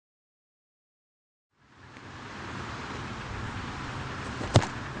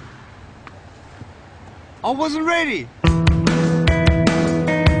I wasn't ready.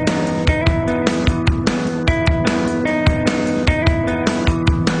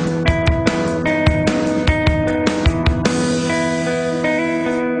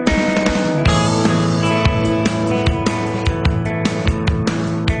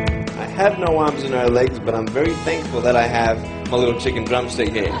 I have no arms and no legs, but I'm very thankful that I have my little chicken drumstick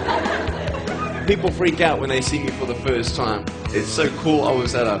here. People freak out when they see me for the first time. It's so cool. I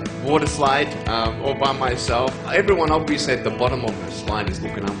was at a water slide all by myself. Everyone obviously at the bottom of the slide is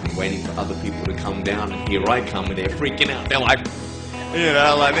looking up and waiting for other people to come down, and here I come and they're freaking out. They're like, you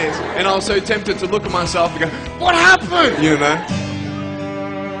know, like this. And I was so tempted to look at myself and go, what happened? You know?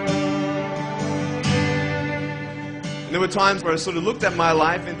 And there were times where I sort of looked at my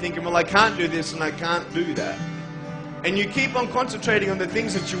life and thinking, well, I can't do this and I can't do that. And you keep on concentrating on the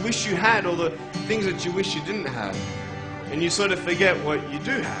things that you wish you had or the things that you wish you didn't have. And you sort of forget what you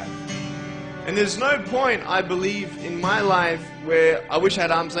do have. And there's no point, I believe, in my life where I wish I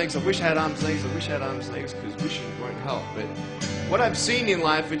had arms and legs, I wish I had arms and legs, I wish I had arms and legs, because wishing won't help. But what I've seen in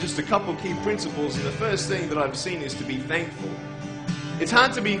life are just a couple key principles, and the first thing that I've seen is to be thankful. It's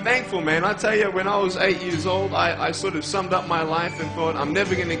hard to be thankful, man. I tell you, when I was 8 years old, I sort of summed up my life and thought, I'm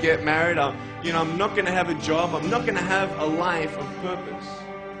never going to get married. I'm not going to have a job. I'm not going to have a life of purpose.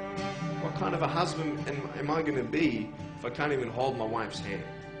 What kind of a husband am I going to be if I can't even hold my wife's hand?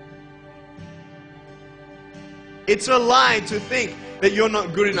 It's a lie to think that you're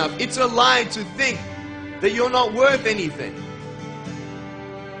not good enough. It's a lie to think that you're not worth anything.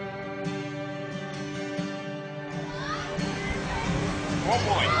 One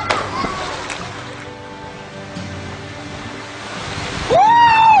point.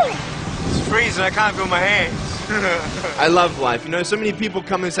 Woo! It's freezing. I can't feel my hands. I love life. You know, so many people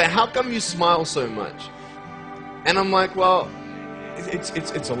come and say, how come you smile so much? And I'm like, well,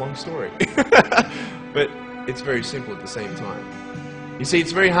 it's a long story. But it's very simple at the same time. You see,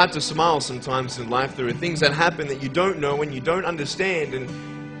 it's very hard to smile sometimes in life. There are things that happen that you don't know and you don't understand, and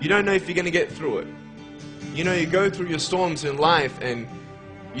you don't know if you're going to get through it. You know, you go through your storms in life and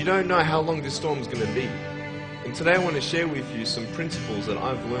you don't know how long this storm is going to be. And today I want to share with you some principles that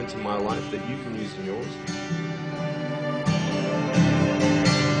I've learned in my life that you can use in yours.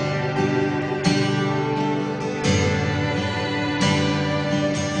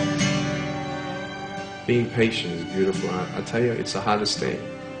 Being patient is beautiful. I tell you, it's the hardest thing.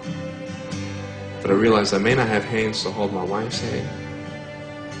 But I realize I may not have hands to hold my wife's hand,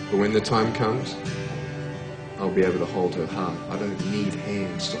 but when the time comes, I'll be able to hold her heart. I don't need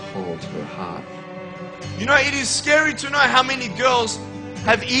hands to hold her heart. You know, it is scary to know how many girls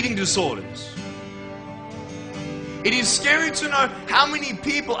have eating disorders. It is scary to know how many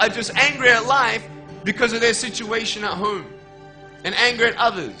people are just angry at life because of their situation at home and angry at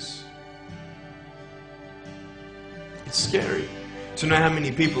others. It's scary to know how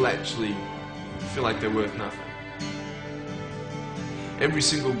many people actually feel like they're worth nothing. Every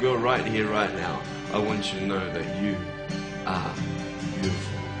single girl right here, right now, I want you to know that you are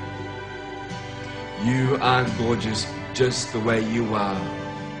beautiful. You are gorgeous just the way you are.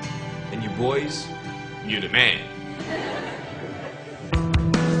 And you boys, you're the man.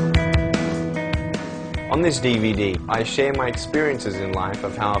 On this DVD, I share my experiences in life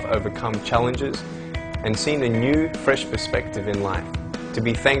of how I've overcome challenges and seen a new, fresh perspective in life. To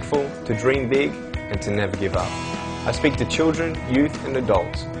be thankful, to dream big, and to never give up. I speak to children, youth, and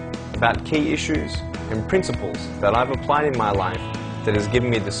adults about key issues and principles that I've applied in my life that has given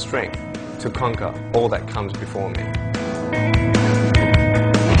me the strength to conquer all that comes before me.